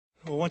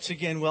Once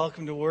again,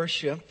 welcome to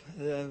worship.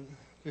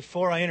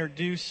 Before I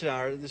introduce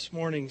this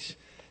morning's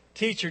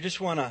teacher, just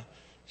want to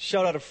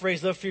shout out a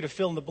phrase. Love for you to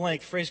fill in the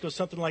blank. The phrase goes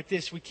something like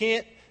this: we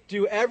can't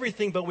do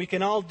everything, but we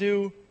can all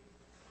do.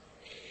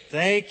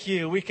 Thank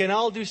you. We can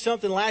all do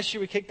something. Last year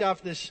we kicked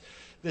off this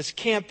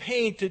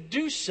campaign to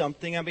do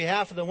something on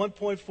behalf of the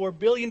 1.4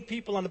 billion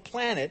people on the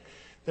planet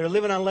that are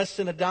living on less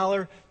than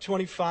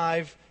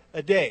 $1.25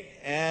 a day.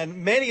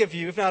 And many of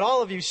you, if not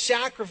all of you,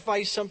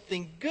 sacrifice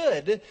something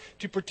good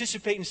to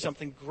participate in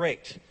something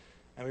great.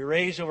 And we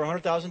raised over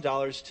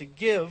 $100,000 to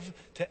give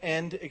to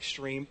end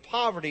extreme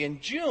poverty.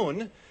 In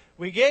June,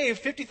 we gave a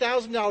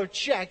 $50,000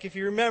 check. If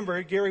you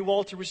remember, Gary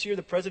Walter was here,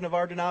 the president of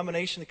our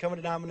denomination, the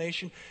Covenant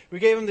denomination. We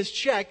gave him this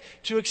check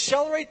to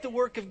accelerate the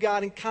work of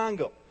God in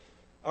Congo.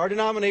 Our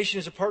denomination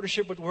is a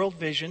partnership with World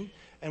Vision.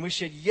 And we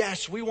said,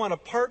 yes, we want to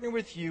partner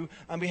with you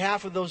on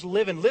behalf of those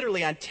living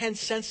literally on 10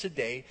 cents a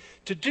day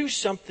to do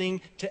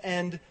something to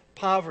end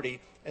poverty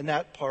in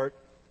that part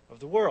of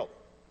the world.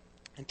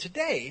 And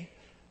today,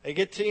 I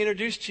get to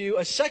introduce to you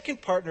a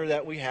second partner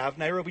that we have,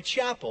 Nairobi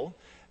Chapel,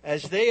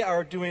 as they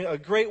are doing a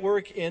great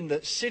work in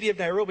the city of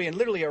Nairobi and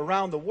literally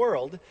around the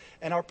world,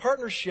 and our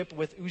partnership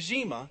with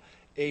Uzima,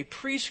 a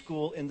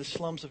preschool in the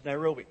slums of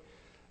Nairobi.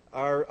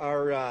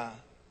 Our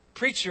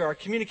preacher, our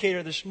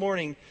communicator this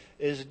morning,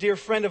 is a dear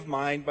friend of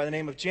mine by the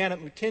name of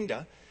Janet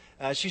Mutinda.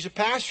 She's a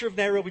pastor of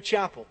Nairobi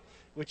Chapel,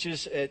 which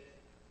is a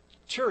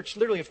church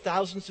literally of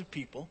thousands of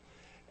people.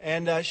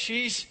 And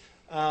she's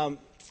a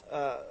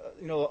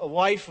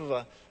wife of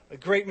a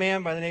great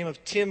man by the name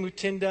of Tim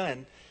Mutinda,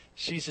 and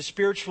she's a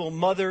spiritual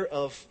mother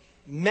of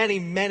many,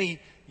 many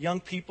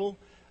young people.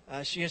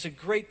 She has a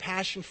great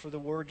passion for the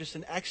Word, just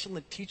an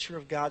excellent teacher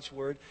of God's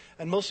Word.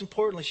 And most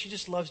importantly, she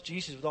just loves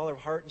Jesus with all her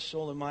heart and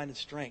soul and mind and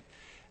strength.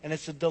 And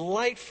it's a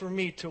delight for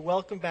me to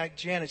welcome back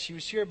Janet. She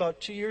was here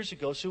about 2 years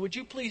ago. So would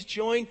you please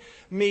join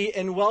me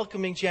in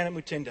welcoming Janet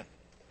Mutinda?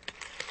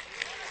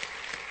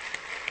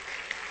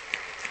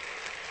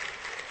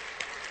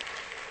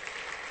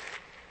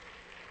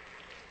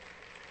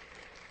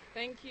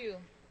 Thank you.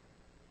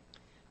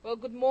 Well,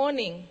 good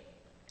morning.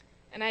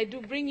 And I do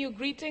bring you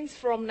greetings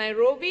from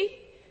Nairobi.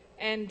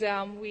 And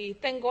we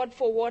thank God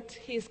for what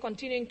He's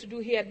continuing to do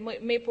here at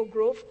Maple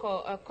Grove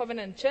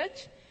Covenant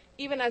Church.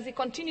 Even as He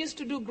continues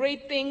to do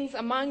great things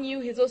among you,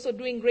 He's also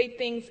doing great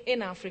things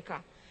in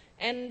Africa.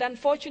 And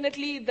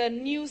unfortunately, the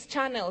news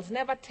channels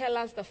never tell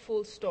us the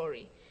full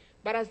story.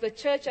 But as the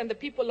church and the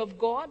people of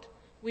God,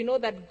 we know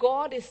that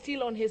God is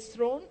still on His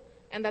throne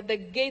and that the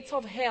gates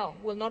of hell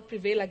will not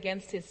prevail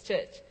against His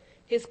church.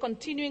 He's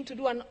continuing to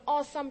do an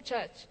awesome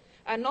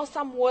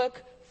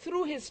work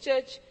through His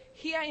church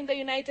here in the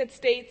United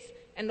States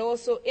and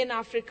also in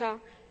Africa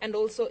and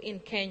also in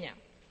Kenya.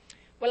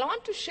 Well, I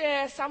want to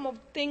share some of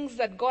the things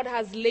that God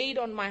has laid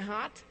on my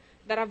heart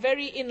that are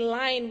very in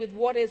line with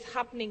what is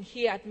happening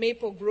here at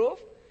Maple Grove.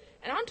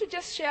 And I want to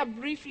just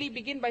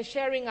begin by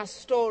sharing a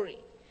story.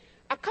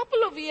 A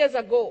couple of years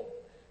ago,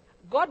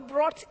 God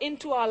brought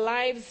into our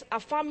lives a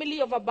family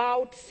of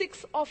about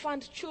 6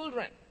 orphaned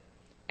children.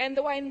 And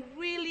they were in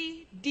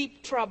really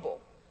deep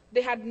trouble.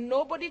 They had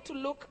nobody to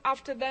look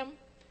after them.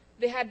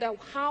 They had a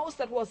house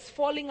that was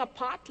falling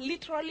apart,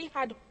 literally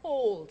had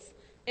holes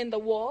in the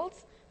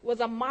walls. Was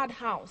a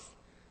madhouse.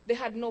 They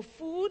had no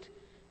food,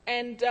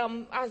 and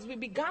as we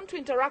began to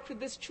interact with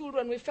these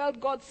children, we felt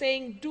God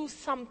saying, do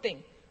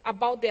something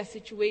about their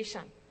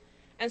situation.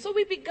 And so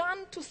we began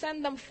to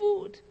send them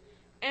food,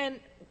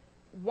 and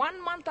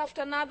 1 month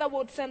after another we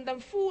would send them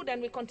food,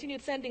 and we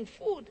continued sending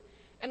food.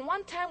 And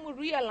one time we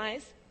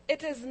realized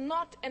it is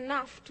not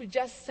enough to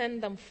just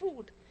send them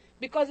food,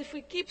 because if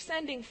we keep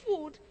sending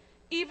food,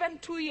 even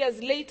 2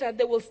 years later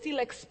they will still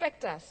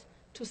expect us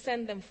to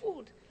send them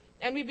food.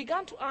 And we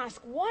began to ask,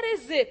 what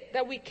is it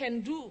that we can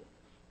do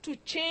to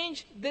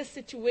change this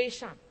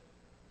situation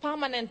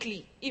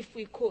permanently, if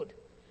we could?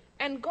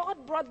 And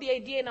God brought the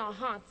idea in our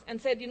hearts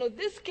and said,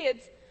 these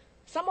kids,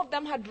 some of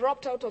them had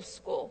dropped out of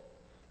school.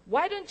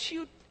 Why don't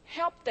you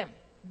help them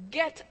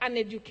get an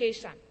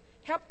education?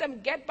 Help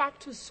them get back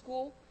to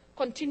school,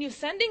 continue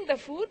sending the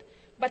food,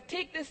 but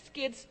take these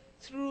kids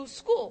through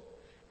school.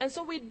 And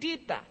so we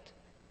did that.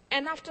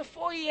 And after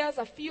 4 years,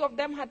 a few of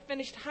them had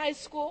finished high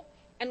school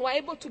and were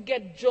able to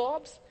get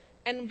jobs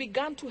and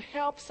began to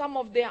help some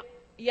of their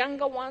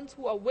younger ones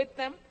who are with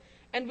them.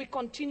 And we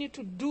continue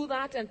to do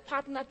that and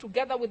partner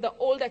together with the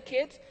older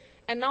kids.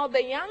 And now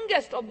the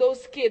youngest of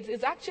those kids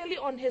is actually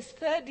on his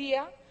 3rd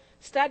year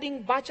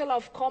studying Bachelor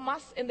of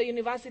Commerce in the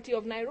University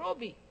of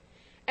Nairobi.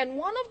 And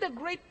one of the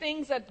great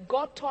things that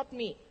God taught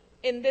me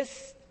in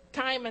this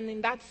time and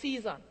in that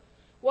season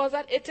was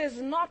that it is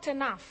not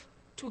enough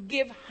to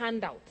give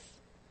handouts.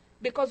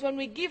 Because when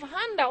we give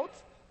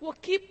handouts, we'll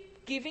keep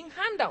giving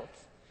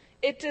handouts.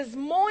 It is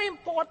more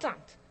important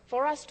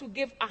for us to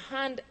give a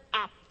hand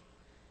up.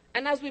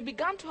 And as we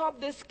began to help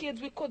these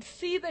kids, we could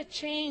see the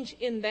change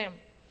in them.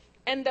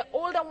 And the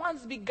older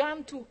ones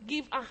began to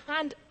give a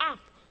hand up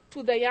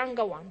to the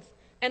younger ones.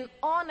 And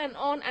on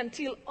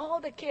until all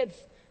the kids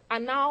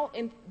are now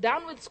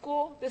done with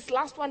school. This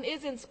last one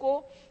is in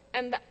school.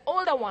 And the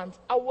older ones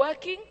are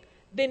working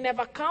They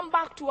never come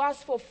back to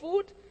us for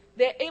food.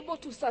 They're able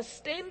to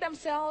sustain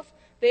themselves.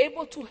 They're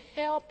able to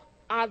help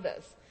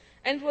others.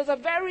 And it was a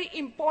very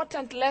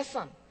important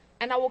lesson.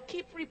 And I will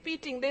keep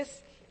repeating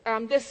this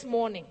this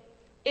morning.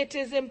 It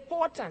is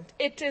important.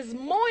 It is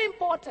more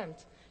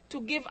important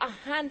to give a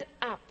hand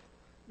up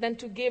than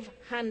to give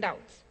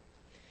handouts.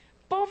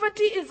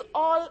 Poverty is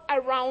all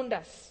around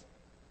us.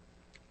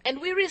 And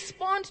we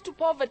respond to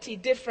poverty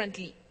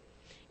differently.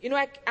 You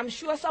know, I'm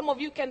sure some of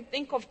you can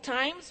think of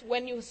times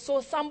when you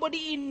saw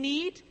somebody in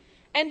need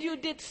and you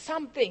did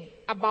something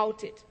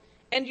about it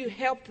and you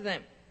helped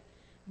them.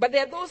 But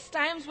there are those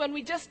times when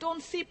we just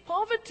don't see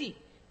poverty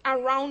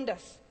around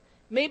us.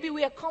 Maybe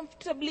we are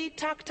comfortably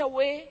tucked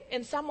away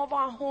in some of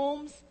our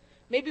homes.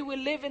 Maybe we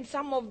live in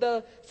some of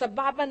the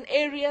suburban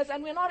areas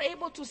and we're not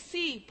able to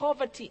see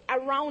poverty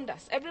around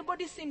us.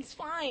 Everybody seems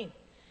fine.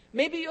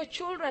 Maybe your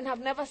children have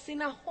never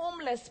seen a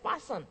homeless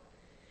person.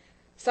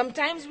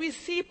 Sometimes we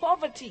see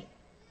poverty,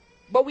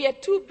 but we are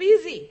too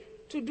busy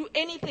to do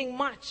anything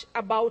much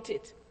about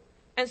it.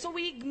 And so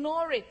we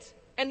ignore it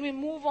and we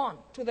move on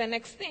to the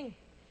next thing.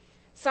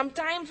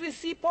 Sometimes we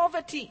see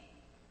poverty,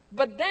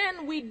 but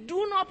then we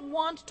do not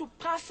want to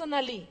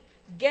personally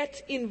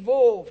get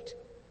involved.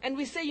 And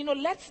we say,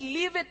 let's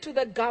leave it to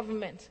the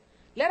government.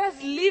 Let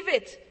us leave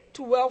it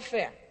to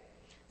welfare.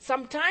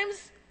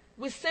 Sometimes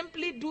we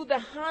simply do the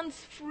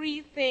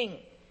hands-free thing.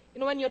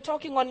 When you're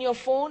talking on your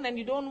phone and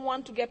you don't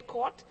want to get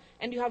caught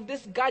and you have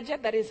this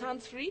gadget that is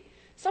hands-free,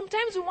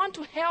 sometimes we want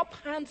to help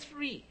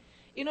hands-free,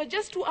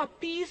 just to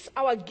appease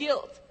our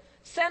guilt.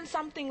 Send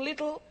something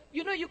little.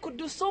 You could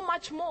do so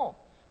much more,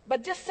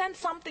 but just send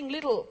something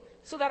little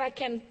so that I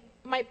can,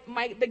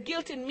 the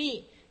guilt in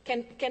me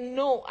can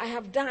know I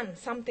have done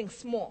something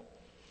small.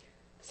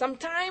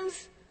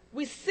 Sometimes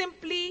we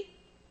simply,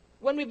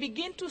 when we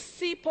begin to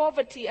see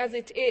poverty as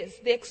it is,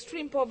 the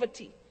extreme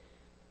poverty,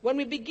 when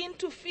we begin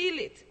to feel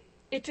it,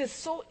 it is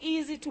so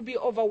easy to be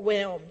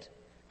overwhelmed.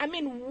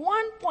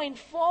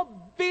 1.4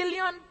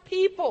 billion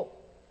people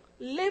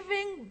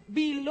living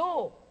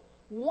below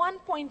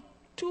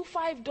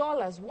 $1.25,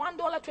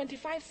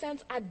 $1.25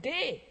 a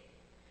day.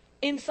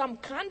 In some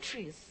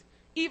countries,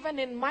 even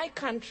in my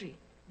country,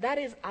 that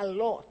is a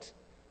lot.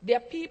 There are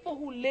people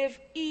who live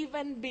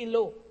even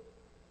below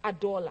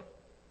 $1,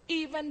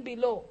 even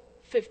below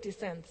 50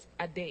 cents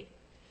a day.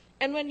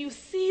 And when you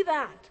see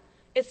that,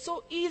 it's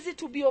so easy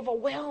to be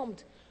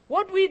overwhelmed.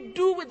 What we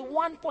do with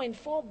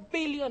 1.4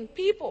 billion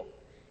people.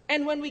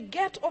 And when we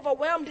get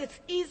overwhelmed, it's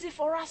easy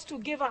for us to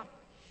give up.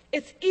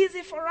 It's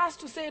easy for us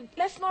to say,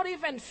 let's not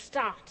even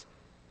start.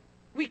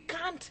 We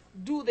can't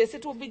do this.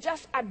 It will be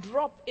just a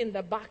drop in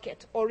the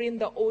bucket or in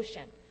the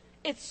ocean.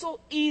 It's so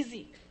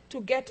easy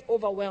to get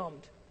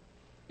overwhelmed.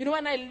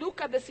 When I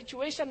look at the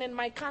situation in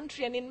my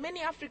country and in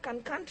many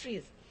African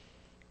countries,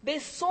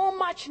 there's so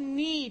much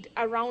need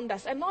around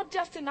us. And not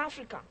just in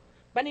Africa,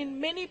 but in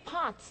many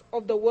parts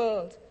of the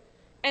world.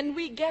 And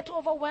we get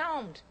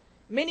overwhelmed.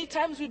 Many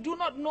times we do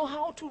not know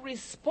how to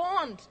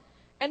respond.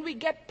 And we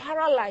get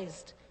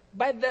paralyzed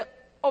by the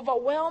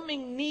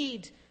overwhelming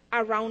need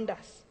around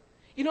us.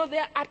 There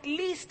are at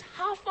least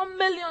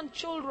 500,000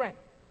 children,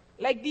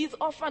 like these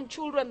orphan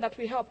children that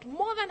we helped.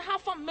 More than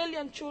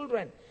 500,000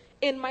 children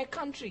in my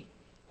country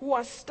who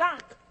are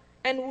stuck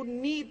and would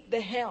need the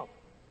help.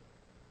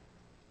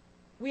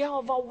 We are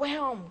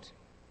overwhelmed,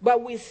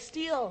 but we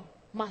still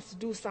must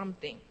do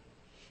something.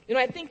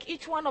 I think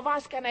each one of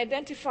us can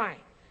identify,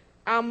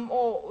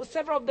 or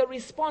several of the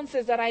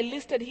responses that I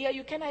listed here,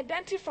 you can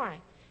identify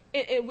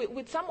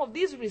with some of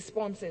these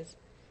responses.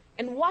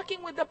 And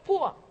working with the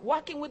poor,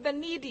 working with the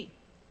needy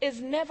is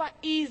never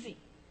easy.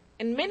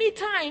 And many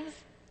times,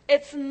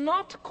 it's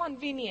not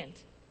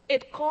convenient.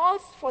 It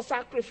calls for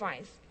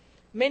sacrifice.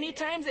 Many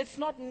times, it's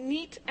not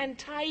neat and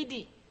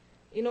tidy.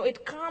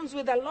 It comes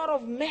with a lot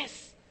of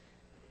mess.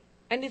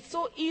 And it's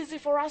so easy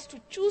for us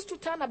to choose to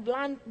turn a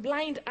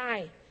blind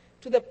eye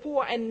to the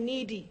poor and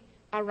needy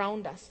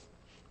around us.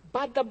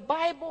 But the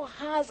Bible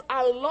has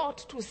a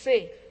lot to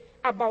say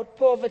about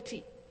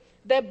poverty.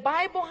 The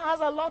Bible has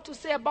a lot to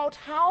say about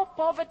how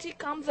poverty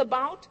comes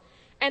about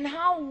and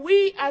how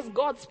we as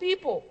God's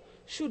people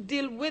should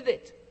deal with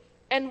it.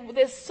 And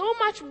there's so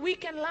much we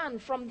can learn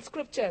from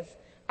scriptures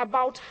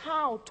about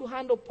how to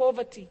handle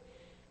poverty.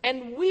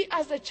 And we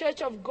as the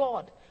Church of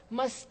God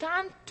must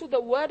stand to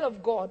the Word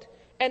of God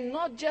and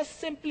not just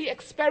simply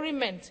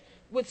experiment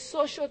with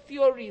social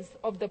theories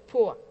of the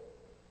poor.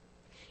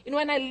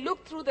 When I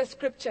look through the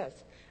scriptures,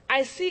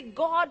 I see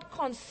God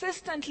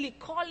consistently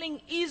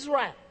calling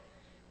Israel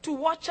to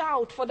watch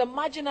out for the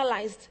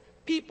marginalized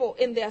people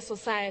in their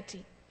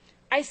society.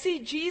 I see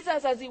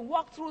Jesus as he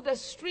walked through the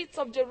streets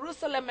of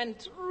Jerusalem and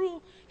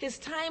through his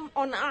time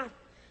on earth.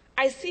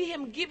 I see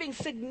him giving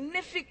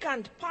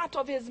significant part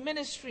of his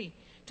ministry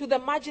to the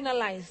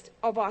marginalized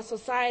of our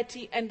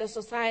society and the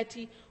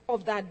society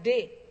of that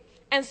day.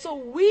 And so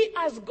we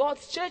as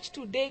God's church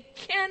today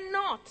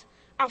cannot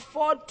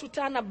afford to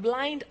turn a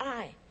blind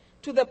eye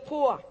to the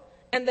poor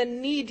and the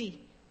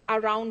needy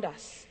around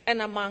us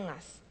and among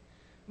us.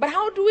 But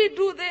how do we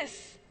do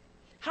this?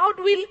 How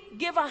do we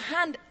give a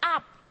hand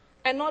up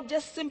and not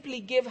just simply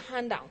give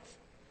handouts?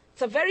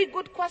 It's a very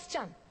good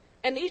question.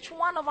 And each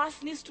one of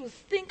us needs to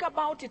think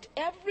about it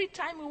every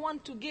time we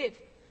want to give.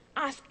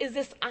 Ask, is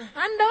this a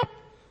handout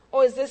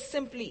or is this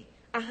simply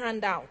a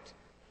handout?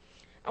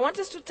 I want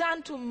us to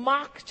turn to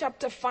Mark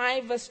chapter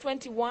 5, verse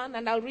 21,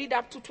 and I'll read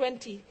up to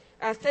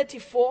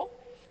 34.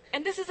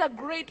 And this is a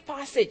great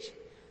passage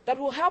that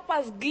will help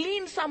us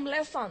glean some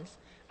lessons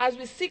as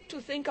we seek to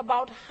think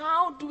about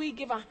how do we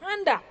give a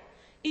handout,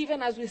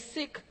 even as we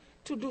seek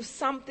to do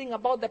something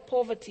about the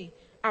poverty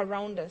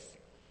around us.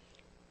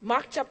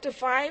 Mark chapter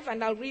 5,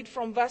 and I'll read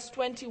from verse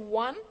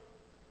 21.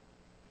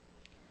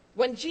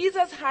 When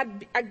Jesus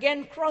had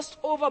again crossed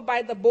over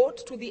by the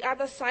boat to the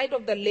other side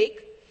of the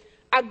lake,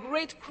 a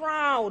great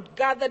crowd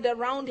gathered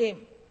around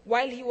him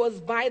while he was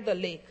by the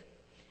lake.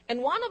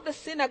 And one of the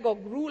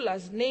synagogue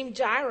rulers named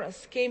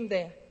Jairus came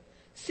there.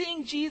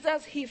 Seeing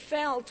Jesus, he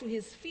fell to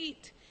his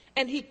feet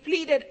and he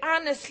pleaded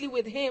earnestly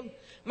with him,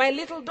 "My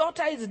little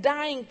daughter is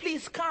dying.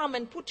 Please come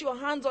and put your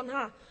hands on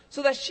her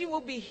so that she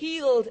will be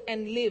healed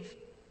and live."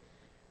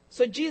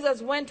 So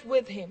Jesus went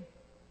with him,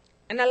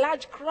 and a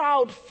large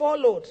crowd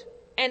followed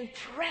and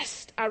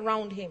pressed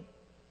around him.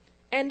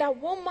 And a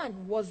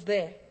woman was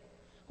there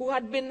who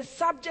had been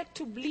subject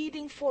to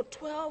bleeding for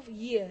 12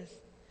 years.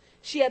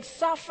 She had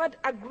suffered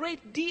a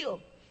great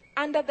deal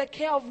under the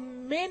care of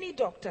many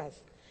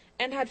doctors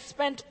and had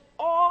spent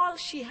all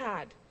she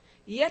had.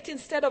 Yet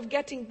instead of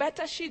getting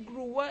better, she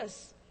grew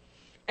worse.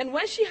 And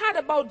when she heard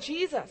about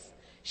Jesus,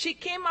 she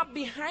came up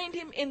behind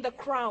him in the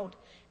crowd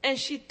and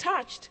she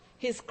touched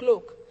his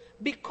cloak,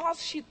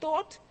 because she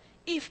thought,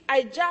 if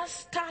I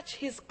just touch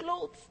his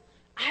clothes,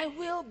 I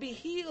will be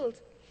healed.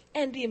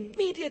 And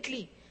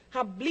immediately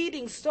her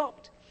bleeding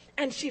stopped,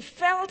 and she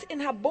felt in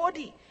her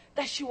body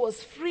that she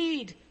was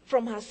freed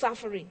from her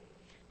suffering.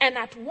 And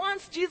at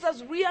once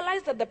Jesus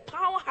realized that the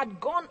power had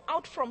gone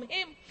out from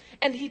him,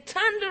 and he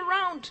turned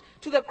around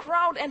to the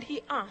crowd and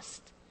he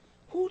asked,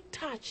 "Who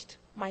touched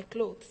my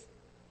clothes?"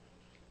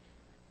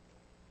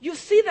 You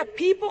see the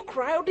people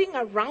crowding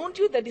around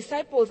you, the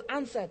disciples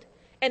answered,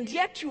 "And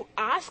yet you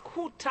ask,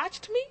 who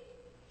touched me?"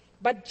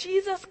 But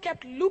Jesus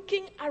kept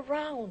looking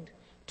around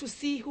to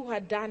see who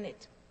had done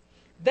it.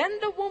 Then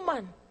the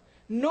woman,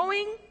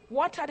 knowing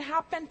what had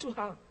happened to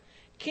her,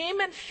 came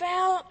and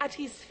fell at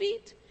his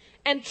feet,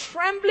 and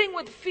trembling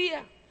with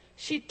fear,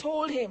 she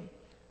told him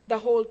the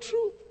whole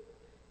truth.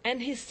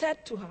 And he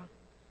said to her,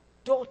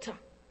 "Daughter,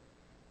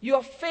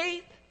 your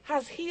faith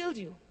has healed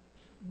you.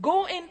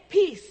 Go in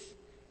peace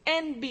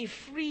and be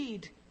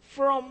freed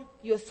from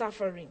your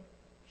suffering."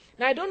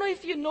 Now, I don't know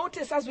if you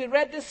noticed as we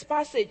read this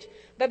passage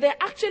that there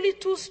are actually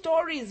two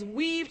stories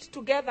weaved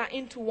together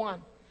into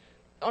one.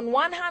 On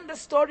one hand, the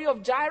story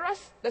of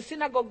Jairus, the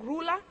synagogue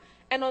ruler,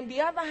 and on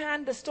the other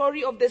hand, the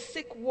story of the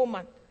sick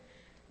woman.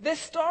 This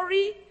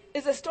story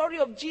is a story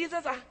of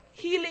Jesus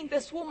healing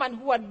this woman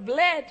who had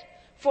bled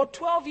for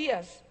 12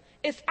 years.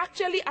 It's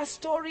actually a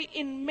story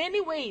in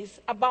many ways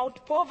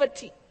about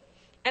poverty.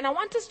 And I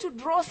want us to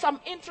draw some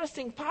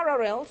interesting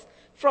parallels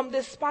from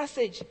this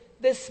passage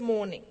this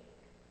morning.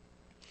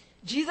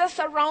 Jesus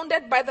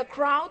surrounded by the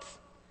crowds,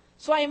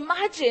 so I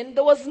imagine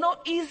there was no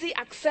easy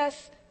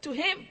access to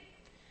him.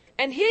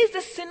 And here is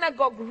the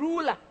synagogue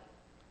ruler.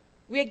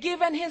 We are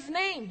given his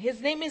name. His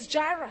name is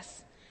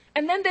Jairus.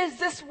 And then there's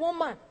this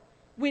woman.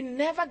 We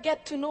never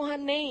get to know her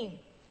name.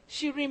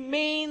 She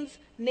remains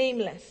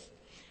nameless.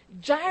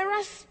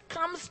 Jairus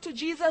comes to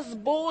Jesus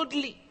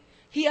boldly.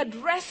 He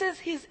addresses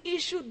his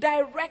issue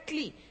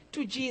directly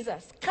to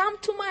Jesus. "Come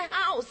to my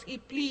house," he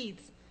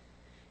pleads.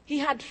 He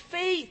had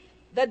faith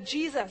that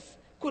Jesus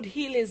could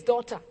heal his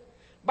daughter,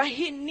 but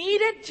he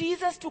needed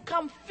Jesus to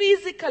come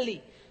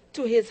physically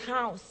to his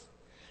house.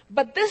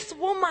 But this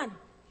woman,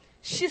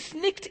 she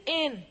sneaked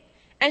in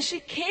and she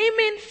came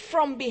in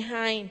from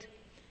behind.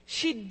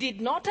 She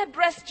did not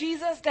address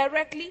Jesus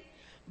directly,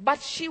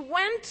 but she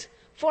went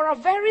for a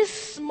very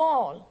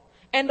small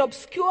and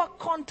obscure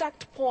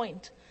contact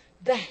point,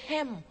 the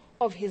hem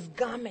of his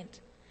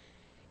garment.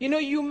 You know,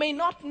 you may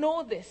not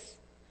know this,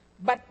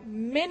 but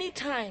many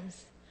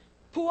times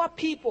poor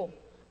people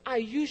are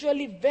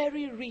usually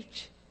very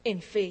rich in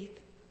faith.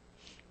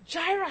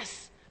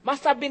 Jairus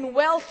must have been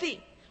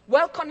wealthy,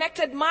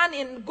 well-connected man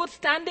in good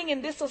standing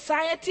in this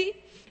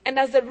society. And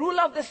as the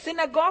ruler of the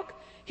synagogue,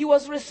 he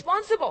was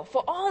responsible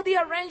for all the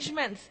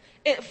arrangements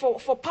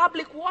for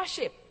public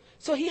worship.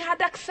 So he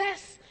had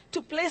access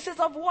to places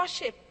of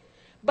worship.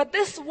 But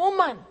this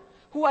woman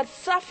who had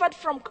suffered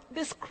from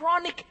this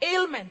chronic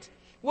ailment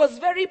was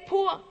very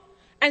poor.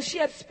 And she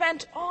had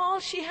spent all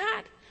she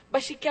had,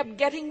 but she kept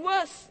getting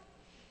worse.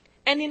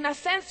 And in a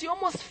sense, you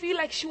almost feel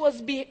like she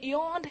was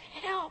beyond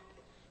help.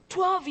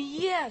 12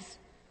 years.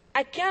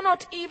 I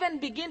cannot even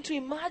begin to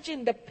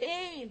imagine the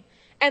pain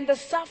and the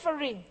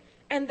suffering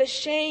and the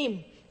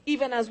shame,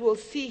 even as we'll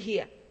see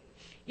here.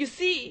 You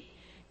see,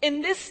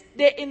 in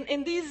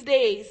these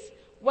days,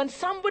 when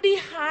somebody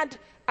had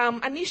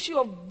an issue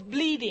of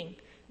bleeding,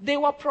 they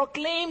were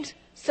proclaimed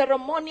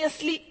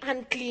ceremoniously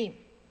unclean.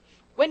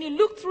 When you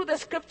look through the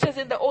scriptures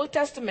in the Old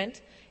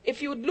Testament,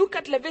 If you would look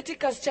at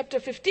Leviticus chapter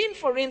 15,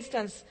 for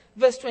instance,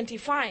 verse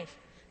 25,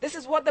 this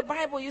is what the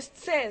Bible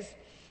says.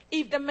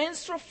 If the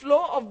menstrual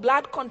flow of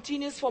blood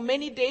continues for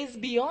many days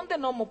beyond the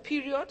normal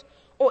period,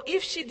 or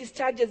if she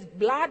discharges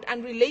blood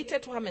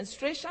unrelated to her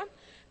menstruation,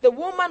 the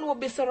woman will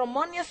be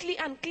ceremoniously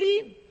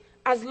unclean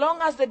as long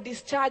as the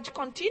discharge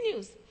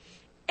continues.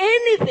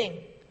 Anything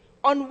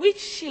on which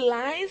she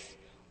lies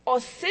or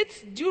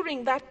sits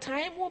during that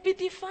time will be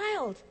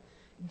defiled,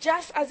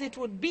 just as it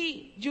would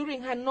be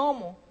during her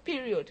normal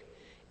period.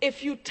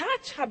 If you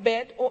touch her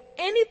bed or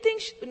anything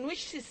in which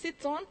she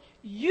sits on,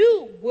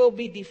 you will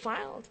be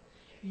defiled.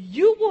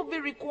 You will be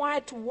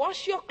required to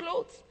wash your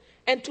clothes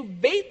and to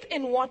bathe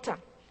in water,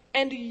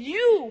 and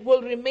you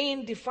will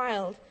remain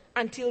defiled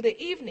until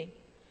the evening.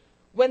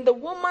 When the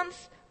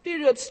woman's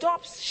period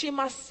stops, she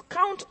must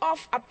count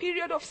off a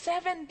period of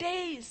 7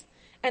 days.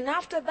 And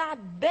after that,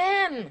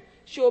 then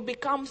she will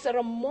become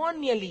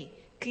ceremonially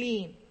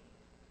clean.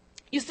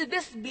 You see,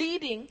 this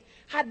bleeding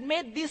had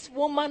made this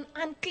woman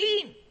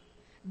unclean.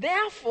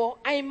 Therefore,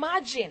 I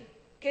imagine,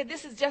 okay,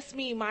 this is just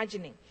me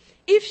imagining,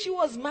 if she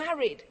was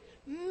married,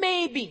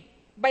 maybe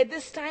by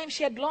this time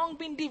she had long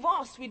been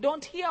divorced. We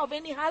don't hear of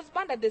any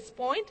husband at this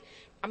point.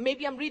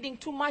 Maybe I'm reading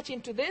too much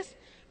into this,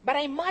 but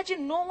I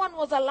imagine no one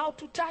was allowed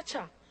to touch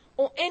her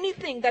or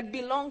anything that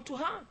belonged to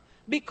her,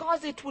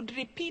 because it would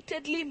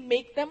repeatedly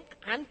make them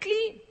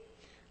unclean.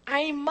 I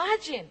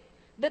imagine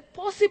that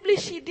possibly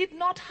she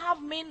didn't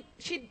have many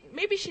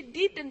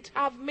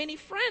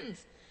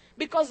friends,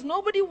 because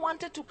nobody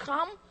wanted to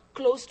come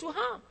close to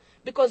her,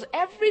 because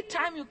every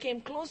time you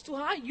came close to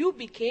her, you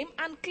became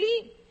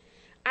unclean.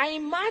 I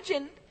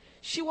imagine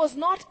she was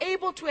not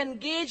able to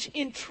engage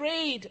in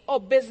trade or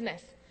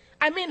business.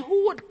 I mean,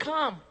 who would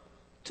come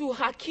to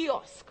her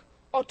kiosk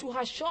or to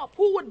her shop?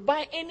 Who would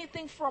buy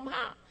anything from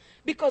her?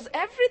 Because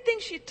everything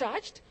she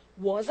touched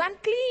was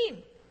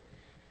unclean.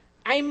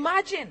 I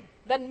imagine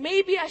that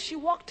maybe as she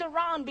walked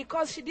around,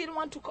 because she didn't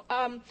want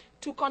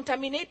to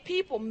contaminate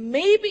people,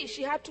 maybe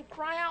she had to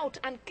cry out,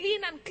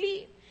 unclean,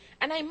 unclean.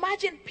 And I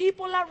imagine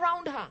people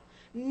around her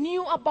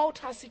knew about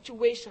her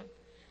situation.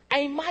 I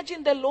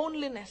imagine the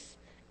loneliness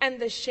and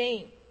the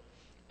shame.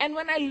 And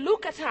when I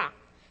look at her,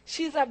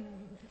 she's a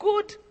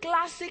good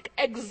classic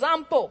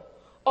example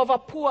of a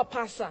poor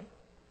person.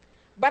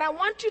 But I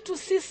want you to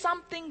see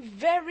something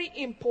very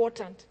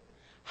important.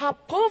 Her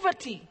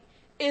poverty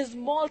is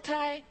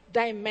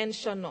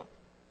multi-dimensional.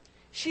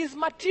 She's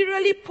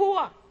materially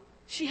poor.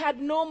 She had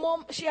no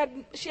more. She had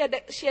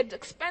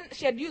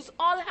used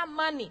all her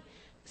money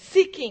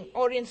seeking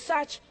or in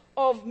search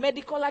of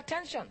medical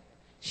attention.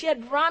 She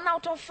had run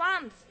out of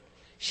funds.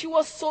 She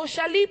was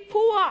socially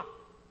poor.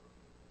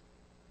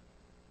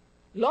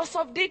 Loss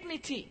of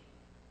dignity.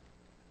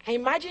 I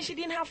imagine she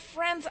didn't have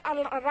friends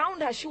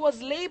around her. She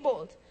was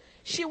labeled.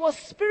 She was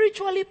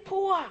spiritually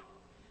poor.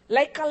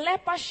 Like a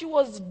leper, she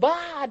was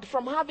barred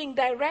from having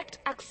direct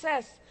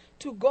access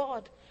to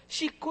God.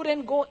 She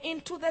couldn't go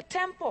into the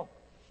temple.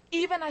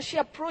 Even as she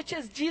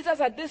approaches Jesus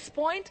at this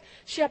point,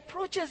 she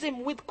approaches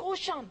him with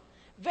caution,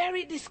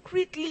 very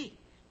discreetly,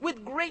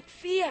 with great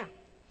fear.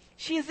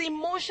 She is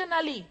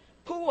emotionally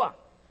poor.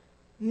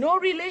 No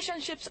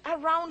relationships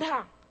around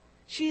her.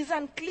 She is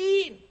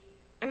unclean.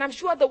 And I'm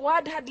sure the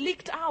word had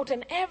leaked out,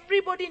 and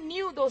everybody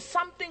knew there was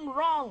something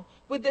wrong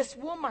with this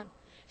woman.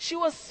 She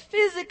was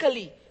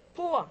physically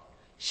poor.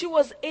 She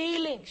was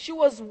ailing. She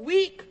was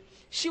weak.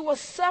 She was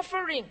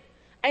suffering.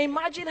 I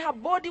imagine her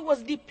body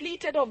was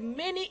depleted of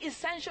many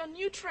essential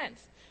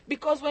nutrients,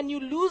 because when you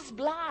lose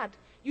blood,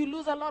 you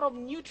lose a lot of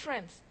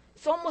nutrients.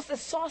 It's almost the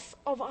source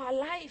of our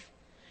life.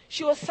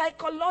 She was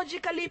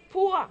psychologically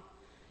poor.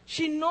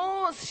 She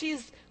knows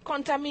she's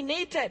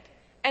contaminated.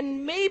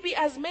 And maybe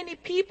as many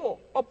people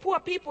or poor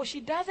people, she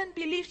doesn't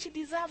believe she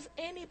deserves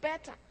any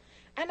better.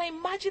 And I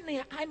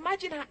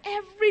imagine her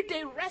every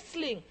day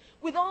wrestling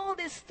with all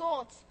these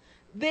thoughts,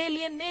 the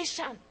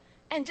alienation,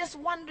 and just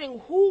wondering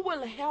who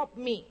will help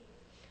me.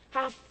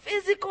 Her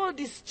physical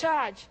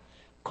discharge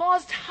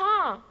caused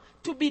her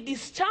to be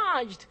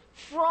discharged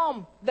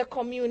from the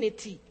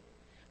community,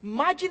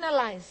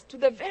 marginalized to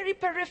the very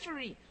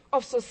periphery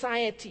of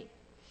society.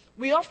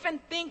 We often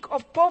think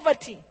of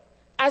poverty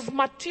as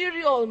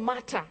material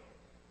matter,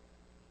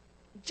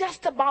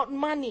 just about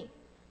money,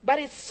 but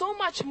it's so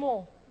much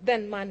more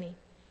than money.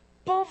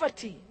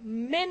 Poverty,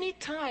 many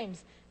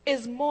times,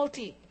 is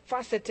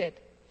multifaceted.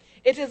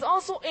 It is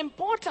also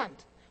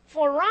important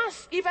for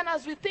us, even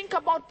as we think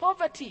about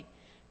poverty,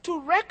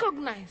 to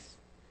recognize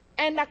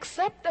and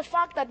accept the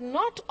fact that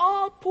not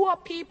all poor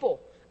people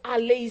are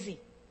lazy.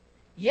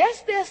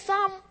 Yes, there are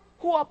some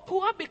who are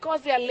poor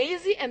because they are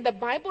lazy, and the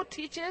Bible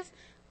teaches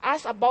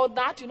us about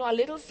that. A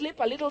little slip,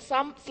 a little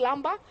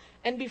slumber,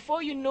 and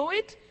before you know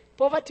it,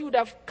 poverty would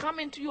have come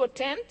into your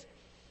tent.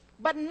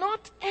 But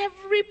not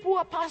every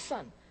poor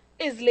person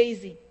is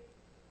lazy.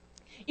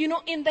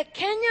 In the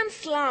Kenyan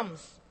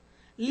slums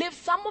live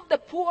some of the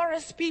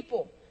poorest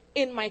people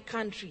in my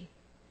country.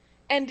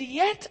 And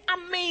yet,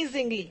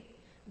 amazingly,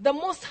 the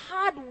most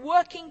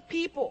hard-working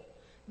people,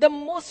 the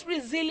most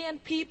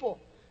resilient people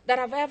that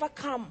I've ever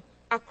come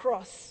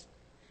across.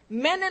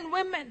 men and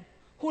women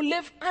who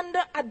live under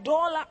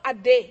 $1 a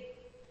day,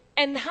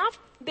 and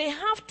they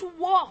have to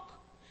walk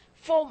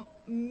for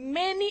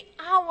many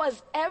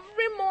hours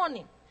every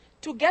morning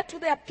to get to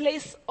their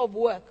place of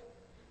work.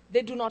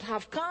 They do not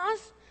have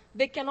cars.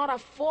 They cannot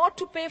afford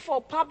to pay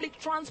for public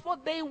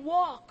transport. They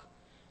walk.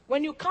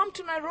 When you come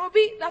to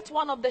Nairobi, that's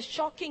one of the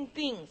shocking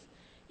things.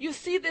 You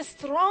see this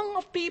throng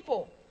of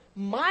people,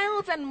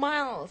 miles and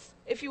miles.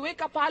 If you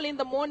wake up early in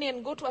the morning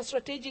and go to a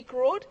strategic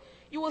road,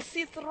 you will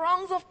see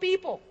throngs of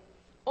people,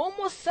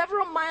 almost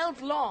several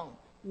miles long,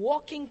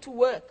 walking to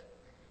work.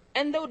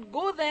 And they would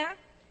go there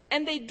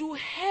and they do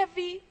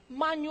heavy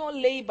manual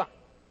labor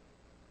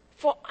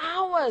for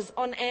hours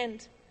on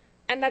end.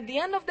 And at the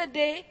end of the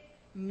day,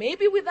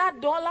 maybe with that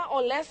 $1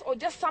 or less or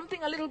just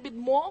something a little bit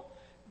more,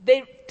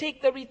 they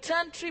take the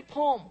return trip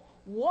home,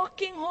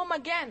 walking home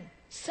again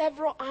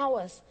several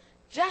hours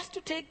just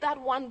to take that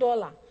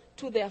 $1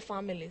 to their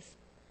families.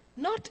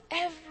 Not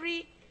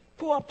every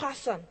poor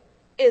person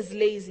is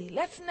lazy.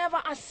 Let's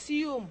never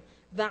assume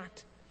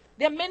that.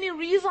 There are many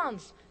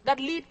reasons that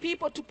lead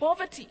people to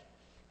poverty.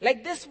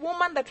 Like this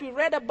woman that we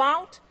read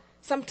about,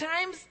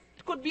 sometimes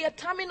it could be a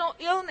terminal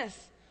illness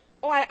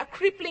or a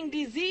crippling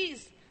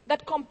disease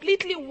that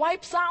completely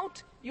wipes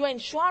out your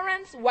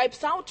insurance,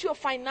 wipes out your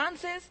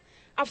finances.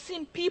 I've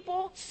seen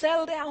people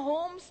sell their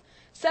homes,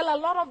 sell a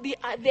lot of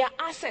their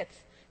assets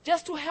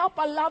just to help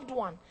a loved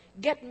one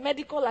get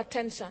medical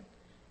attention.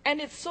 And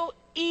it's so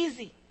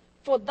easy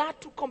for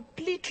that to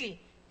completely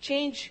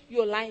change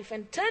your life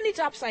and turn it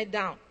upside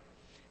down.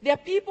 There are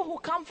people who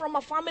come from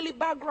a family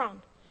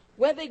background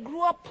where they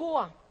grew up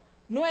poor,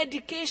 no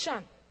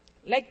education,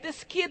 like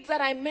these kids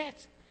that I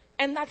met.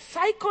 And that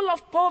cycle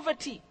of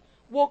poverty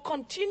will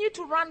continue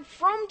to run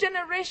from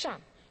generation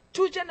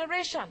to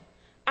generation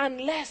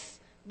unless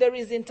there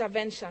is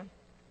intervention.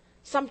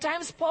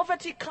 Sometimes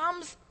poverty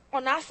comes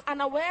on us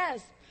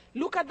unawares.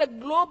 Look at the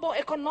global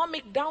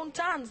economic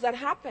downturns that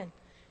happen.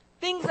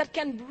 Things that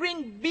can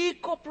bring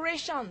big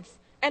corporations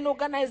and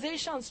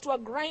organizations to a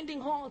grinding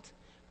halt,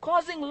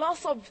 causing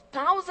loss of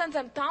thousands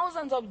and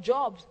thousands of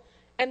jobs.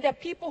 And there are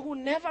people who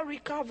never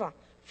recover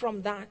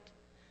from that.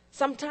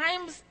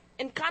 Sometimes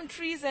in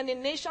countries and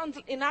in nations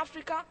in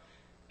Africa,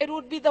 it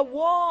would be the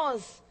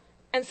wars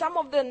and some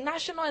of the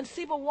national and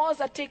civil wars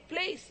that take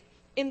place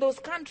in those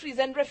countries,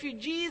 and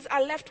refugees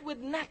are left with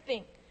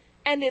nothing.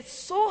 And it's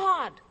so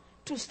hard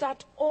to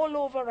start all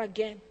over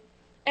again.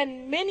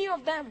 And many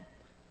of them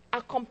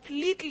are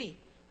completely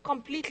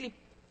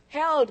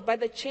held by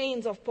the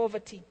chains of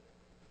poverty.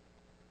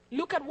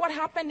 Look at what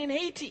happened in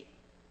Haiti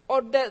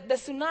or the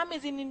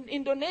tsunamis in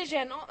Indonesia.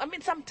 And all. I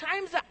mean,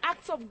 sometimes the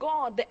acts of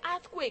God, the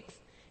earthquakes,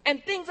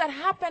 and things that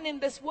happen in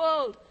this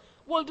world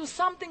will do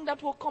something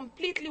that will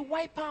completely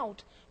wipe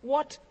out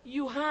what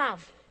you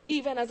have,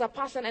 even as a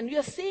person. And we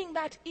are seeing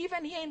that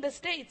even here in the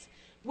States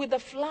with the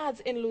floods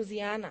in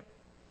Louisiana.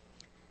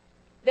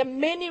 There are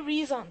many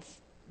reasons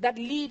that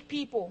lead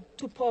people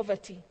to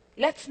poverty.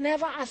 Let's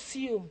never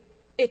assume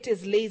it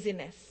is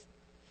laziness.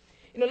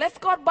 Let's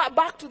go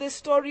back to this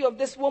story of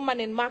this woman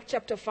in Mark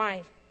chapter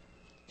 5.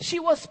 She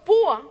was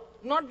poor,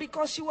 not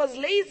because she was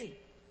lazy,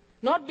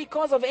 not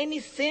because of any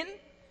sin.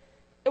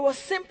 It was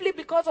simply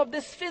because of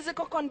this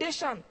physical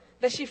condition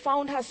that she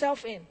found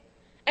herself in.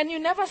 And you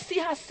never see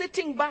her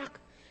sitting back.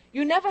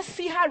 You never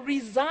see her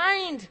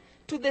resigned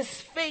to this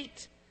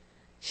fate.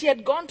 She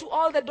had gone to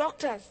all the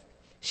doctors.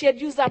 She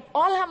had used up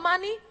all her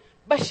money,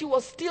 but she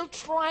was still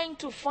trying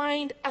to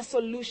find a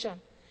solution.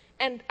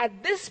 And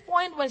at this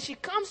point, when she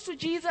comes to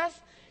Jesus,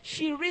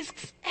 she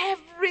risks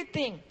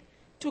everything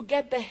to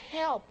get the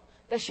help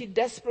that she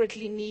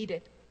desperately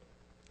needed.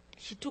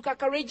 She took a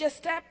courageous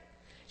step.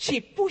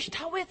 She pushed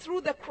her way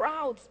through the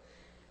crowds.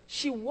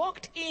 She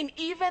walked in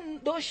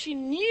even though she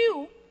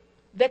knew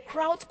the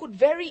crowds could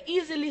very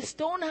easily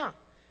stone her,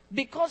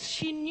 because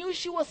she knew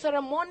she was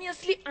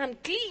ceremoniously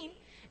unclean,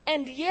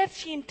 and yet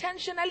she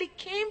intentionally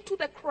came to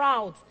the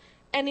crowds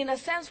and in a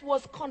sense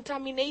was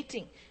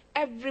contaminating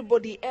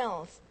everybody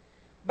else.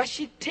 But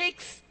she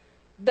takes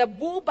the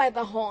bull by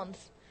the horns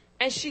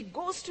and she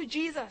goes to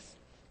Jesus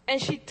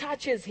and she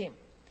touches him.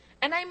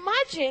 And I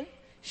imagine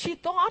she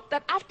thought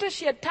that after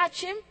she had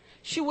touched him,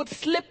 she would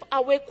slip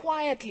away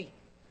quietly.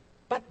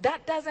 But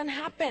that doesn't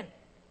happen.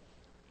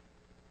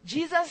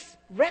 Jesus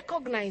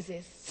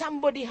recognizes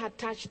somebody had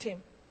touched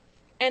him.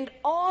 And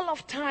all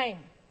of time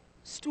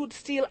stood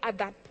still at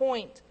that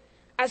point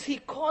as he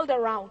called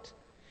her out.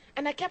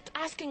 And I kept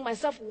asking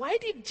myself, why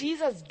did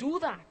Jesus do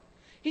that?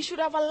 He should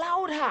have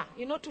allowed her,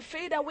 to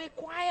fade away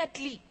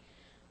quietly.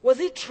 Was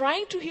he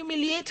trying to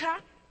humiliate her?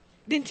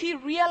 Didn't he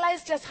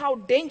realize just how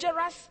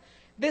dangerous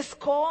this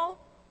call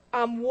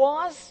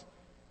was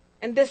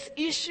and this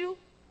issue?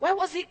 Why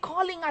was he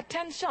calling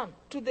attention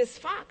to this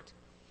fact?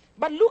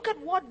 But look at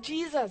what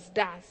Jesus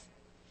does.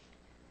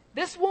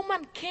 This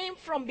woman came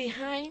from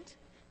behind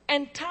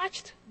and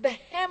touched the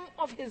hem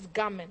of his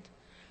garment.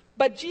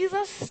 But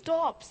Jesus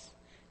stops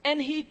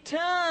and he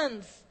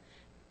turns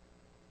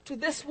to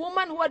this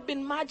woman who had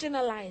been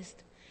marginalized.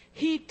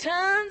 He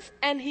turns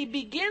and he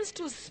begins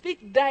to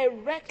speak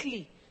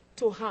directly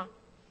to her.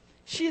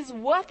 She is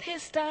worth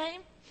his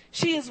time.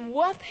 She is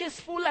worth his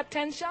full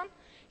attention.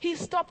 He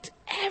stopped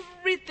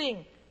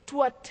everything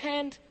to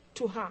attend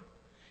to her.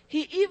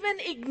 He even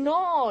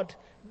ignored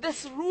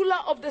this ruler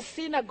of the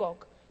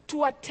synagogue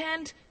to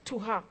attend to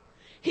her.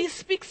 He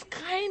speaks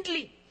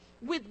kindly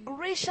with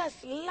gracious,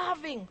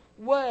 loving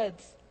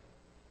words.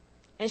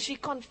 And she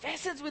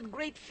confesses with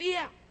great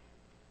fear.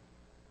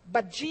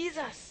 But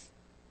Jesus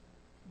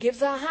gives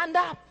her a hand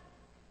up.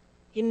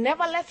 He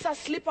never lets her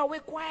slip away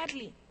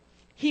quietly.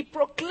 He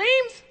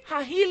proclaims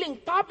her healing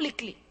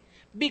publicly,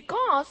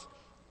 because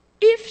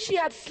if she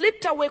had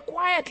slipped away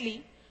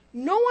quietly,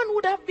 no one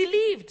would have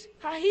believed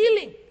her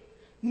healing.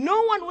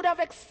 No one would have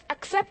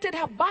accepted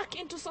her back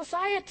into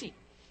society.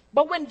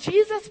 But when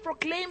Jesus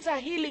proclaims her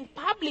healing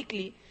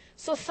publicly,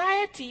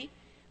 society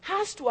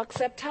has to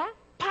accept her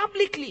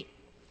publicly.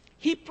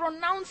 He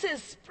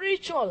pronounces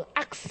spiritual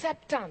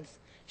acceptance.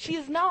 She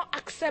is now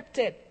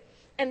accepted.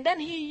 And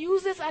then he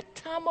uses a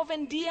term of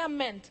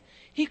endearment.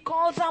 He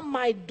calls her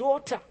my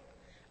daughter,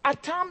 a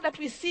term that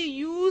we see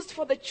used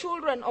for the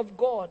children of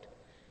God.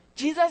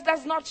 Jesus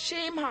does not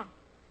shame her.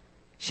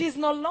 She is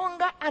no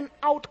longer an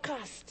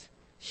outcast.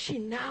 She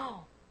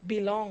now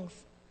belongs.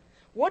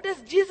 What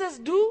does Jesus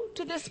do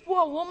to this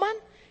poor woman?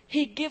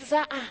 He gives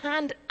her a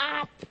hand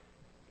up,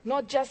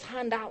 not just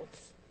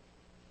handouts.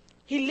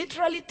 He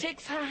literally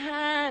takes her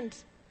hand,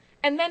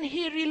 and then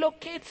he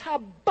relocates her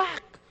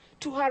back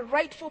to her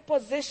rightful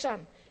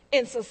position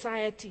in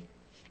society.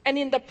 And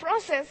in the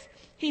process,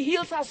 he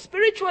heals her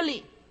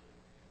spiritually.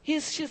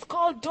 She's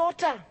called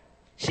daughter.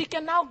 She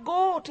can now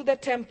go to the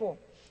temple.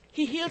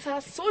 He heals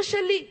her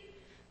socially.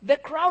 The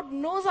crowd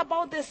knows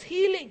about this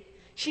healing.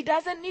 She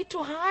doesn't need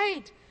to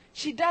hide.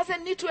 She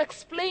doesn't need to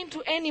explain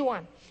to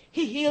anyone.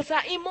 He heals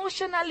her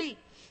emotionally.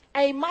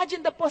 I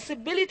imagine the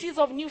possibilities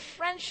of new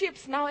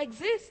friendships now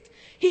exist.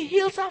 He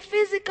heals her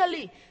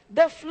physically.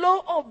 The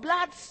flow of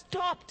blood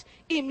stopped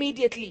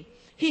immediately.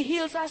 He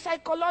heals her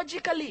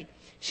psychologically.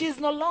 She is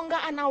no longer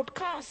an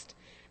outcast.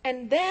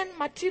 And then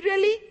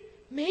materially,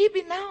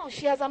 maybe now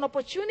she has an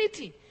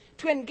opportunity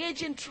to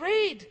engage in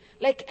trade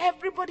like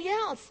everybody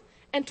else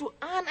and to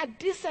earn a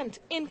decent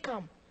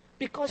income,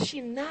 because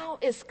she now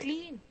is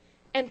clean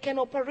and can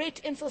operate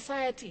in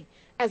society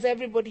as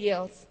everybody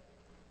else.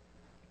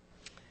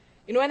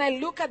 You know, when I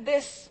look at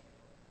this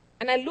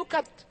and I look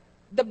at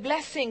the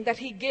blessing that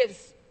he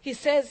gives, he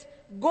says,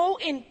 go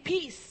in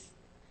peace.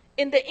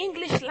 In the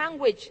English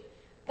language,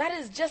 that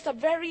is just a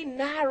very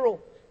narrow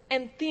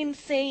and thin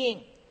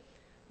saying.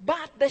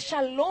 But the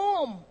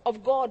shalom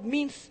of God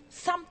means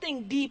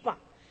something deeper.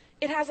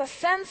 It has a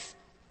sense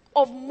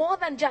of more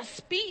than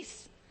just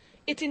peace.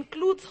 It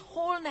includes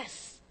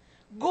wholeness.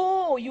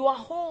 Go, you are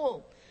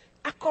whole.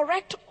 A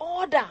correct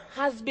order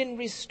has been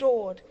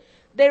restored.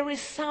 There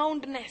is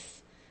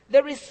soundness.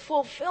 There is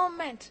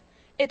fulfillment.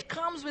 It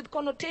comes with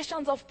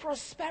connotations of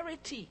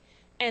prosperity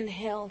and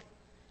health.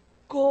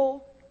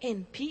 Go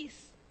in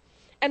peace.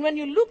 And when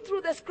you look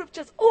through the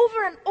scriptures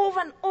over and over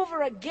and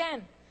over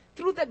again,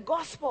 through the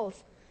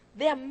Gospels,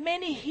 there are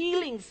many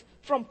healings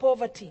from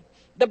poverty.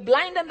 The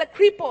blind and the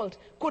crippled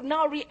could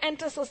now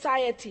re-enter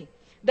society.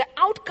 The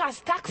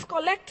outcast tax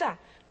collector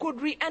could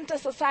re-enter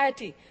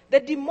society. The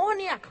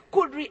demoniac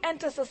could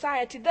re-enter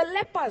society. The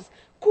lepers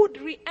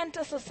could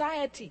re-enter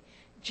society.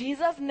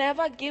 Jesus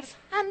never gives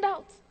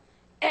handouts.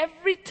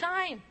 Every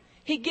time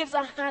he gives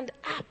a hand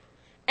up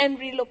and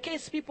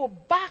relocates people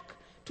back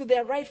to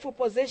their rightful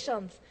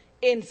positions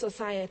in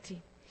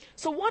society.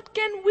 So what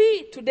can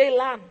we today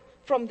learn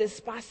from this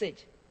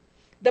passage?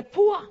 The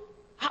poor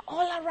are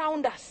all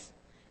around us,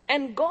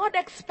 and God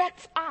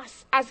expects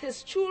us as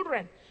his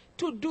children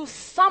to do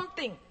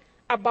something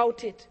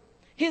about it.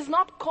 He's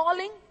not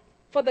calling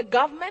for the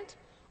government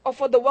or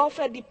for the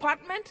welfare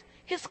department.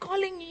 He's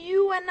calling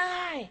you and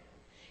I.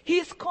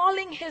 He's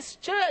calling his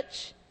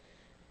church.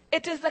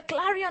 It is the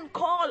clarion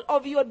call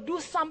of your Do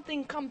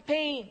Something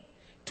campaign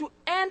to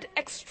end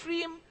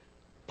extreme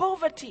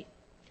poverty.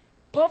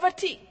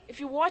 Poverty, if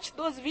you watch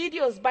those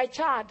videos by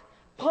Chad,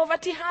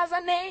 poverty has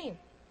a name.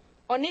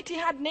 Oniti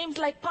had names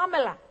like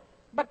Pamela,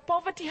 but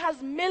poverty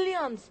has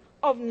millions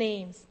of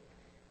names.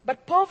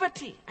 But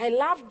poverty, I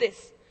love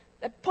this,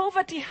 that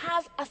poverty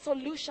has a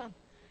solution.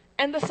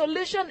 And the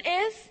solution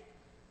is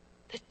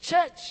the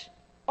church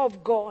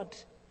of God.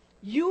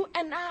 You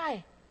and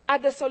I are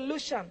the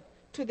solution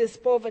to this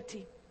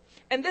poverty.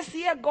 And this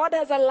year, God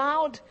has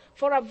allowed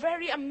for a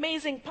very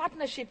amazing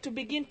partnership to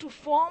begin to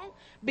form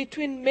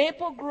between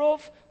Maple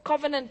Grove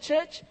Covenant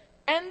Church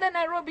and the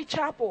Nairobi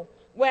Chapel,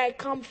 where I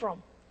come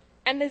from.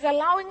 And is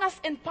allowing us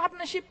in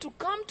partnership to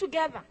come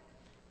together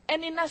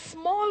and in a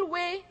small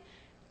way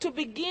to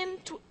begin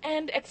to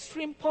end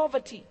extreme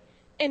poverty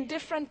in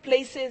different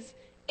places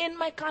in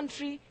my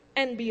country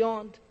and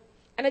beyond.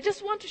 And I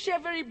just want to share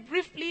very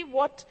briefly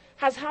what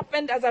has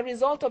happened as a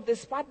result of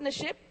this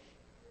partnership.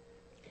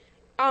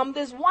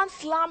 There's one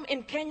slum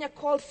in Kenya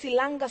called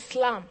Silanga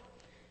Slum.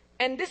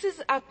 And this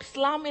is a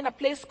slum in a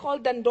place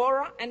called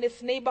Dandora and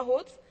its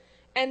neighborhoods.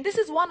 And this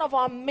is one of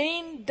our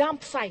main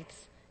dump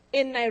sites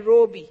in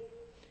Nairobi.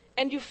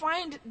 And you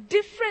find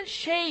different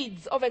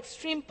shades of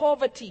extreme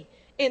poverty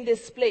in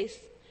this place.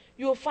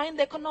 You will find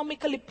the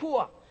economically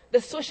poor,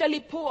 the socially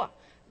poor,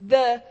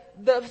 the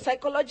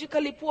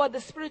psychologically poor,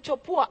 the spiritual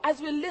poor.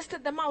 As we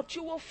listed them out,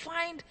 you will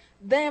find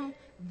them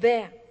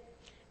there.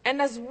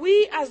 And as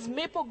we, as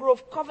Maple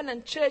Grove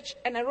Covenant Church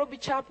and Nairobi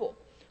Chapel,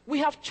 we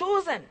have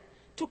chosen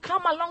to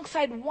come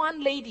alongside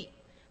one lady.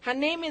 Her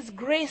name is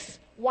Grace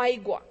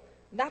Waigwa.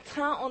 That's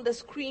her on the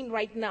screen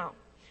right now.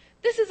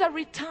 This is a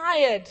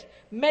retired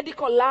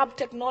medical lab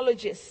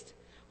technologist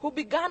who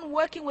began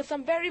working with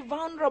some very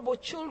vulnerable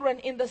children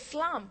in the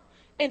slum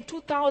in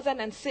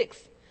 2006.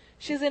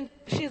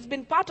 She's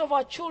been part of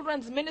our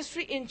children's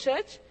ministry in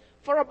church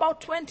for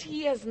about 20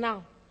 years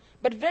now.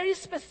 But very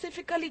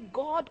specifically,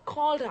 God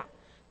called her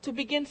to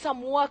begin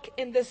some work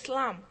in the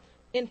slum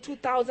in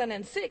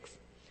 2006.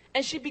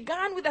 And she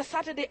began with a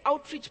Saturday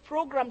outreach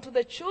program to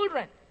the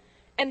children.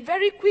 And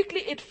very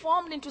quickly it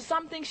formed into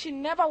something she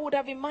never would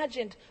have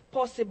imagined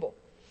possible.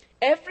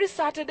 Every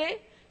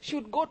Saturday, she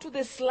would go to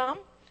the slum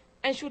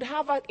and she would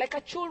have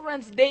a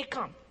children's day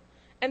camp.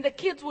 And the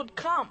kids would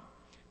come.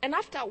 And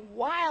after a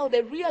while,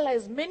 they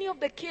realized many of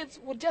the kids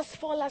would just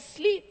fall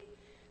asleep.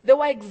 They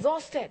were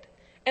exhausted.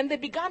 And they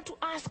began to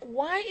ask,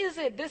 why is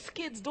it these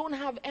kids don't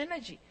have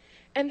energy?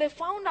 And they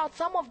found out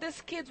some of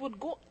these kids would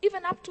go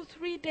even up to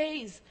 3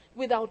 days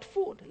without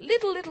food.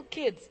 Little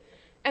kids.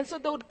 And so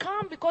they would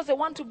come because they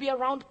want to be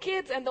around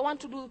kids and they want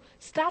to do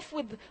stuff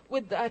with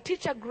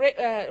teacher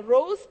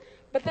Rose.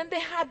 But then they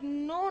had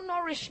no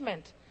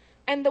nourishment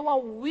and they were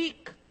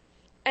weak.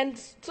 And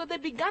so they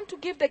began to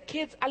give the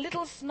kids a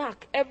little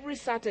snack every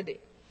Saturday.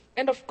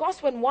 And of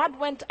course, when word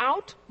went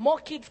out, more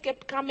kids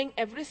kept coming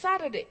every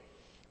Saturday.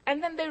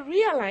 And then they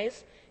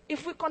realized,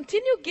 if we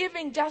continue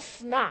giving just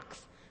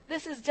snacks,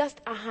 this is just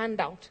a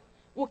handout.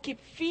 We'll keep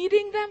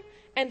feeding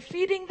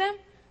them,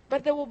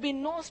 but there will be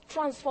no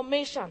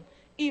transformation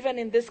even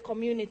in this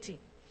community.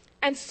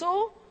 And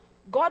so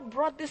God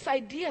brought this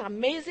idea,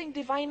 amazing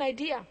divine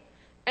idea.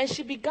 And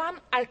she began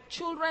a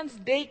children's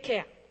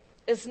daycare.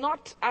 It's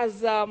not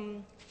as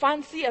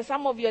fancy as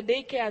some of your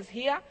daycares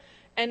here.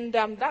 And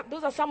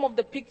those are some of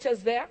the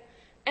pictures there.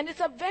 And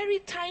it's a very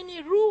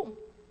tiny room.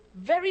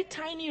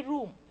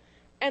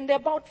 And there are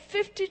about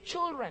 50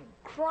 children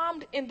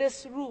crammed in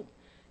this room.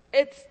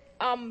 It's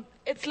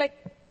like,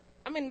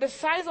 the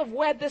size of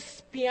where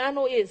this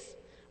piano is.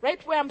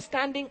 Right where I'm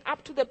standing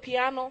up to the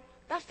piano,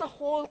 that's the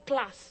whole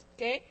class,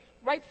 okay?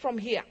 Right from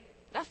here.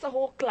 That's the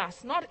whole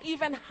class. Not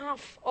even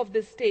half of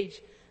the stage.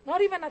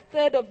 Not even a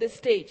third of the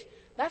stage.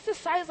 That's the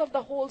size of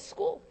the whole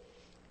school.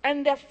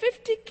 And there are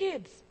 50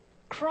 kids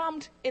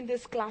crammed in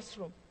this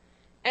classroom.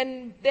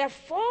 And there are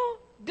 4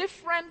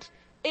 different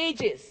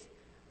ages.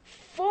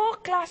 4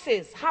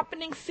 classes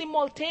happening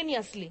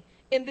simultaneously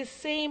in the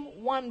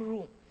same one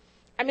room.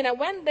 I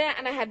went there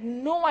and I had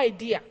no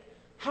idea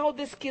how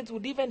these kids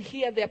would even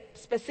hear their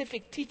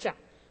specific teacher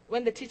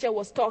when the teacher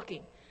was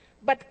talking.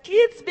 But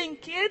kids being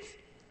kids,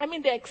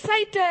 they're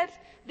excited,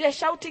 they're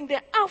shouting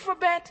their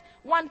alphabet,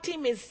 one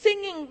team is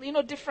singing,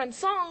 different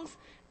songs,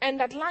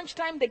 and at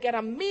lunchtime they get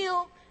a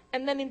meal,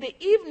 and then in the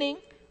evening,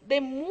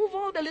 they move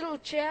all the little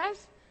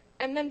chairs,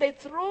 and then they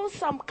throw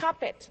some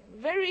carpet,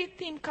 very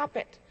thin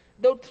carpet.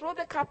 They'll throw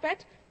the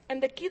carpet,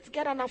 and the kids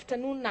get an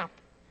afternoon nap.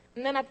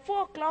 And then at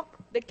 4 o'clock,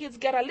 the kids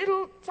get a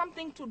little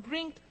something to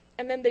drink,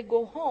 and then they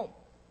go home.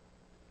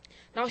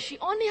 Now, she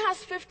only has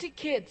 50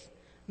 kids,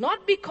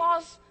 not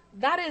because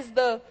that is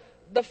the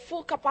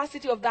full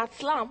capacity of that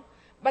slum,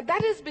 but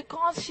that is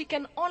because she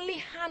can only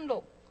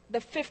handle the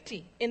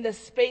 50 in the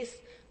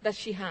space that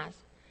she has.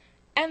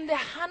 And there are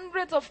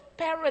hundreds of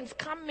parents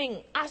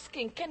coming,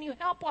 asking, can you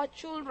help our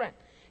children?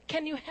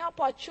 Can you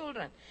help our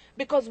children?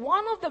 Because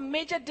one of the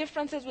major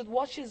differences with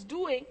what she's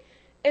doing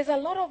is a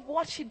lot of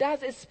what she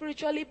does is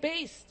spiritually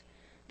based.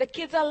 The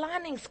kids are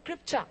learning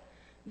scripture.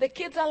 The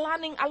kids are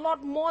learning a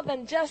lot more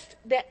than just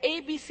their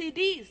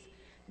ABCDs.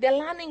 They're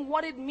learning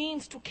what it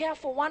means to care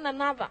for one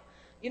another.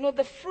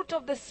 The fruit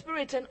of the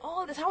Spirit and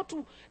all this, how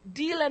to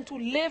deal and to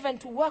live and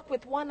to work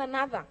with one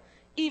another,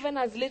 even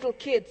as little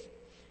kids.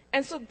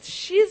 And so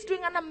she's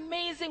doing an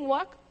amazing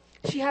work.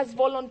 She has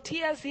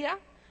volunteers here.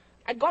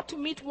 I got to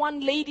meet one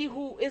lady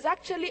who is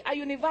actually a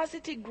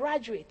university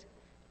graduate.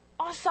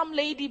 Awesome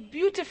lady,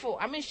 beautiful.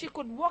 She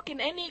could walk in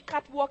any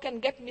catwalk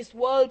and get Miss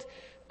World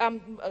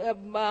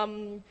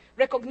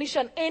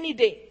recognition any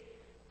day.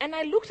 And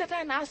I looked at her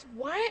and asked,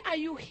 why are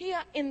you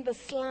here in the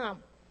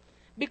slum?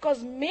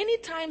 Because many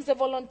times the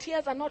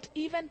volunteers are not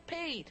even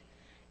paid.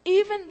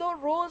 Even though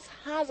Rose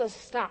has a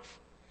staff,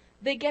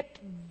 they get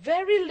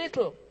very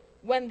little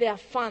when there are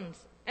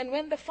funds. And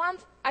when the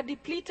funds are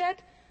depleted,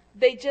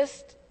 they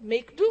just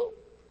make do.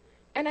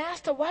 And I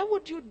asked her, why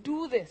would you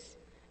do this?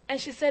 And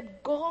she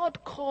said,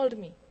 God called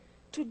me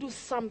to do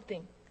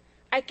something.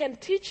 I can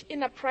teach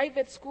in a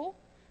private school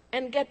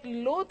and get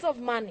loads of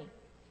money,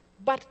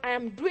 but I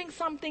am doing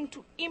something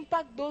to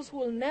impact those who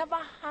will never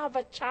have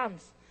a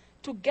chance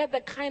to get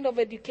the kind of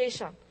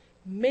education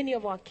many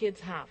of our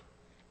kids have.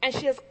 And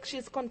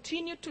she's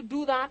continued to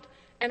do that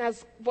and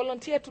has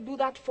volunteered to do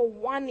that for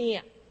 1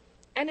 year.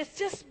 And it's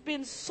just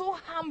been so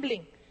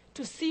humbling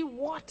to see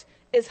what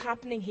is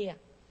happening here.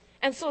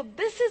 And so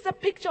this is a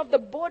picture of the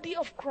body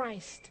of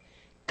Christ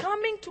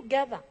coming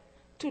together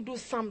to do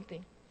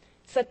something.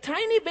 It's a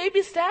tiny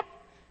baby step,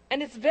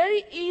 and it's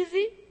very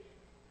easy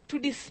to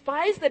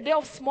despise the day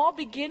of small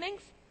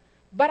beginnings,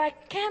 but I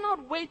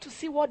cannot wait to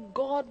see what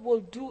God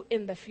will do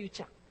in the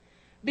future.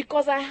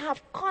 Because I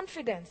have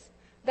confidence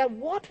that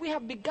what we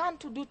have begun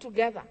to do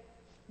together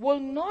will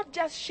not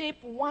just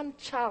shape one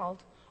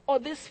child or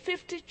these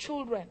 50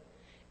 children.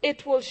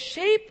 It will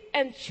shape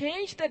and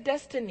change the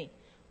destiny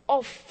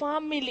of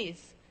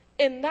families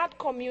in that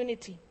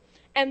community.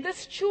 And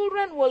these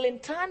children will in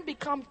turn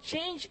become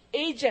change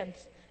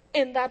agents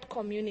in that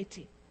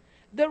community.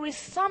 There is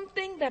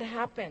something that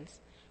happens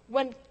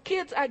when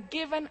kids are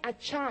given a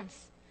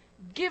chance,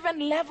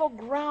 given level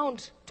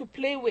ground to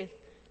play with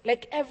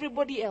like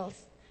everybody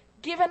else,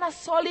 given a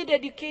solid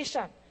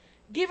education,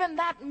 given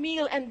that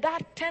meal and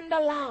that tender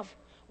love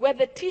where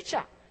the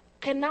teacher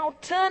can now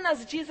turn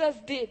as Jesus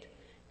did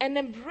and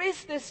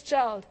embrace this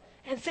child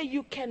and say,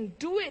 you can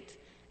do it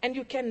and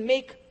you can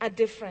make a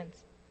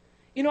difference.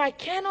 You know, I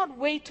cannot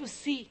wait to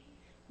see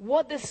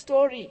what this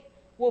story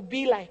will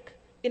be like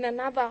in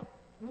another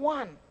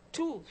 1,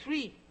 2,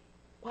 3,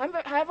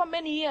 however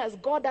many years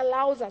God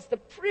allows us the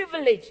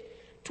privilege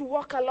to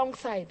walk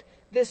alongside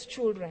these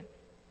children.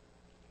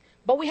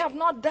 But we have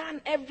not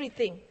done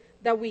everything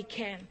that we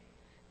can.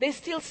 There's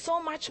still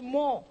so much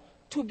more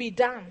to be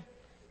done.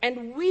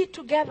 And we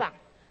together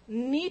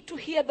need to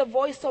hear the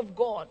voice of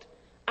God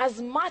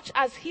as much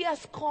as He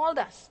has called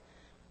us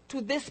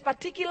to this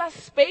particular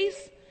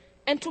space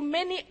and to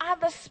many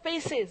other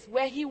spaces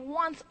where He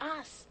wants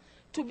us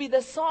to be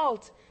the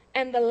salt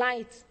and the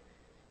light,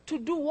 to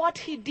do what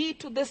He did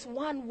to this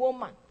one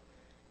woman.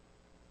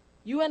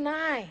 You and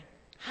I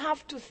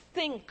have to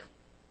think.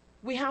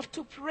 We have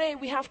to pray.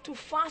 We have to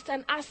fast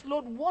and ask,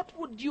 Lord, what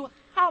would you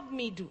have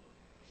me do?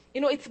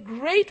 You know, it's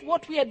great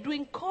what we are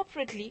doing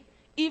corporately,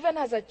 even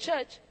as a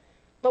church,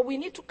 but we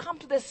need to come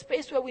to the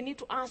space where we need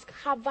to ask,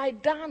 have I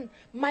done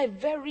my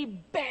very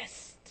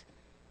best?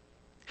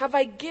 Have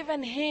I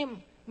given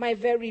Him my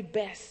very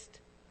best?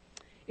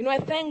 You know, I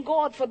thank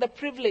God for the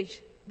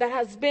privilege that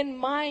has been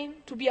mine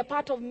to be a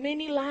part of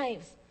many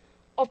lives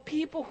of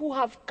people who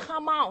have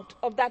come out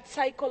of that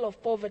cycle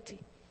of poverty.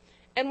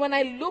 And when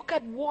I look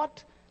at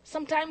what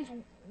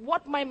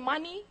my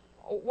money,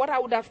 or what I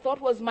would have thought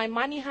was my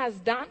money has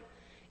done,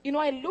 you know,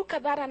 I look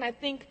at that and I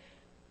think,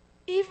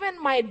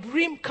 even my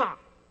dream car,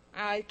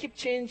 it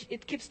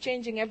keeps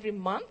changing every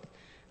month,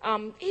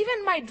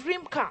 even my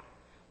dream car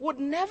would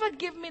never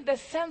give me the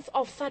sense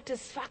of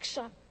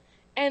satisfaction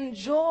and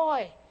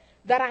joy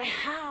that I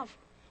have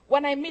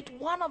when I meet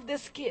one of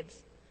these kids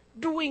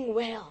doing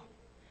well.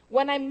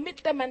 When I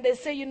meet them and they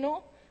say, you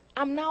know,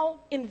 I'm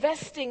now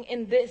investing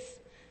in this.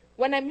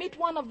 When I meet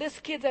one of these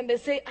kids and they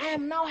say, I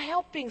am now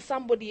helping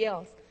somebody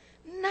else.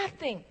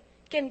 Nothing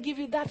can give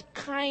you that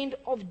kind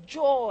of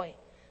joy,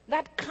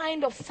 that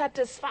kind of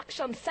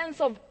satisfaction, sense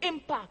of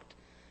impact,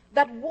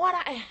 that what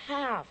I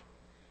have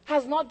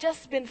has not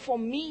just been for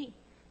me,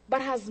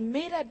 but has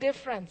made a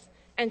difference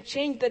and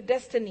changed the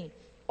destiny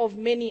of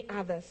many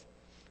others.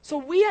 So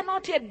we are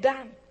not yet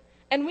done.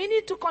 And we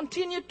need to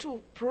continue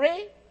to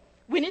pray.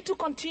 We need to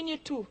continue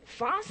to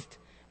fast.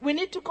 We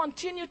need to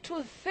continue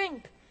to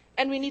think.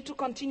 And we need to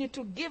continue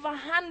to give a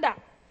hand up,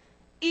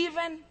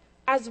 even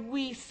as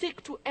we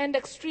seek to end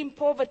extreme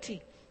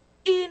poverty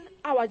in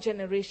our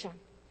generation.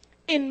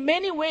 In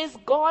many ways,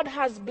 God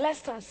has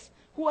blessed us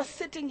who are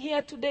sitting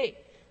here today.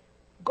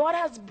 God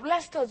has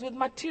blessed us with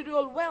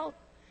material wealth.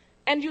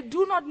 And you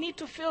do not need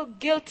to feel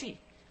guilty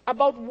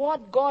about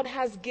what God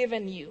has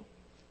given you.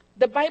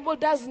 The Bible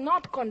does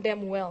not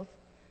condemn wealth.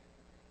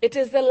 It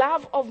is the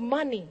love of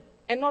money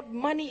and not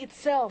money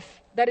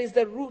itself that is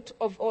the root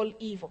of all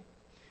evil.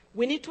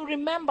 We need to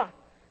remember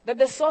that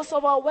the source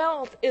of our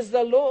wealth is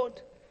the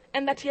Lord,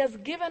 and that He has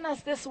given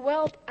us this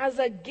wealth as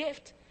a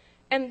gift.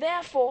 And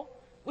therefore,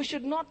 we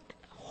should not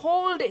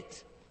hold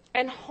it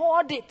and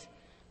hoard it.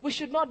 We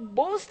should not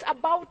boast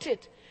about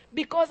it,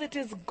 because it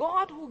is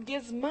God who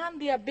gives man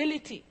the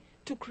ability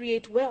to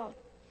create wealth.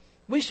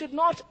 We should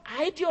not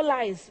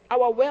idealize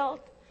our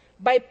wealth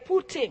by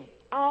putting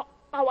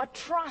our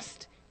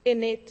trust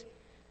in it.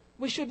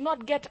 We should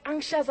not get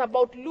anxious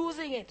about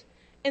losing it.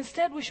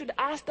 Instead, we should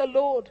ask the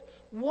Lord,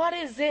 what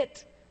is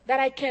it that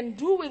I can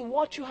do with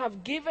what you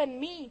have given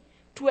me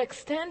to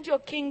extend your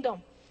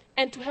kingdom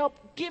and to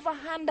help give a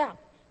hand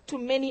up to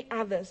many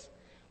others?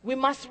 We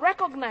must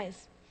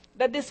recognize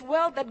that this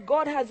wealth that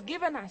God has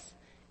given us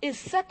is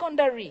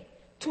secondary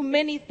to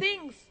many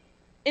things,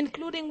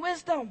 including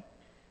wisdom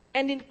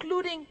and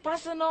including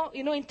personal,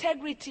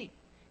 integrity,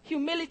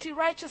 humility,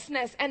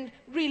 righteousness, and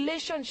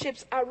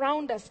relationships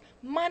around us.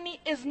 Money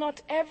is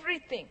not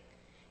everything.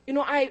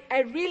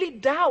 I really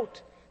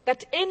doubt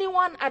that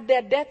anyone at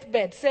their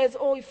deathbed says,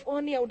 oh, if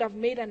only I would have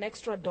made an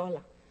extra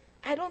 $1.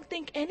 I don't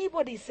think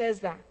anybody says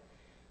that.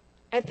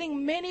 I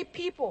think many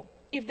people,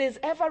 if there's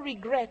ever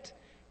regret,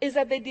 is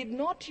that they did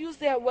not use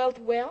their wealth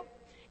well,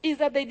 is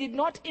that they did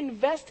not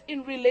invest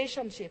in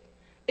relationship,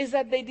 is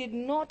that they did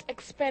not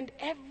expend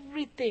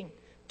everything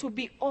to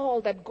be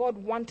all that God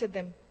wanted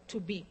them to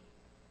be.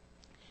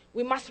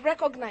 We must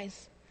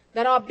recognize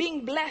that our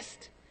being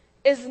blessed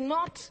is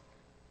not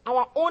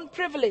our own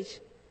privilege,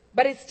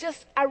 but it's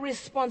just a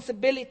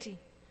responsibility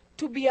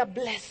to be a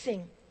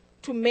blessing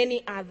to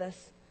many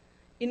others.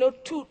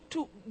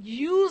 To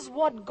use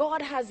what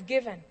God has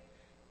given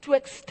to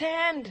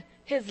extend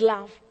His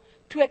love,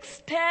 to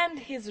extend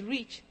His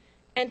reach,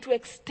 and to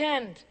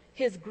extend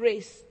His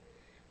grace.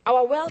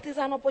 Our wealth is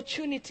an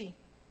opportunity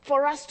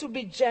for us to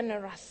be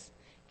generous,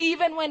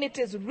 even when it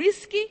is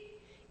risky,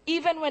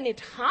 even when it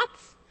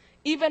hurts,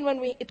 even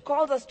when it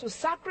calls us to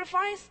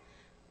sacrifice.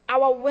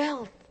 Our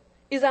wealth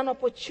is an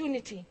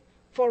opportunity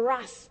for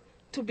us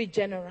to be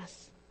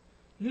generous.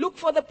 Look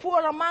for the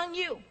poor among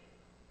you.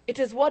 It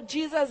is what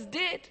Jesus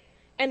did,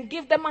 and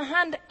give them a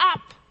hand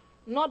up,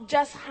 not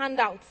just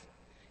handouts.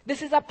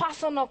 This is a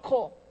personal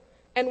call.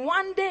 And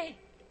one day,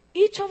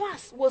 each of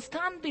us will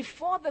stand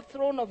before the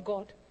throne of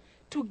God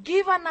to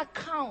give an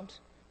account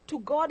to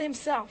God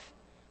Himself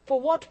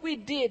for what we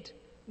did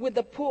with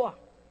the poor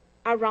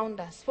around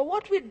us, for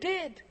what we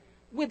did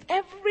with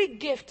every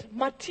gift,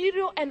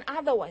 material and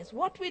otherwise,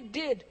 what we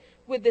did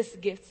with these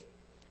gifts.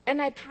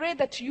 And I pray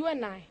that you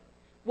and I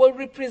will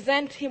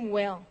represent Him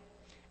well.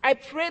 I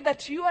pray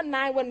that you and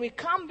I, when we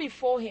come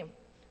before Him,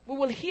 we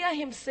will hear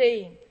Him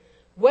saying,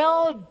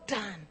 "Well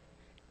done,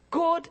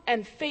 good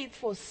and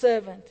faithful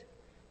servant.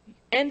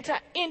 Enter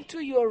into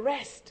your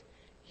rest.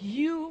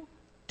 You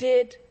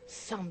did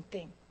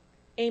something."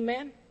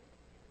 Amen.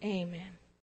 Amen.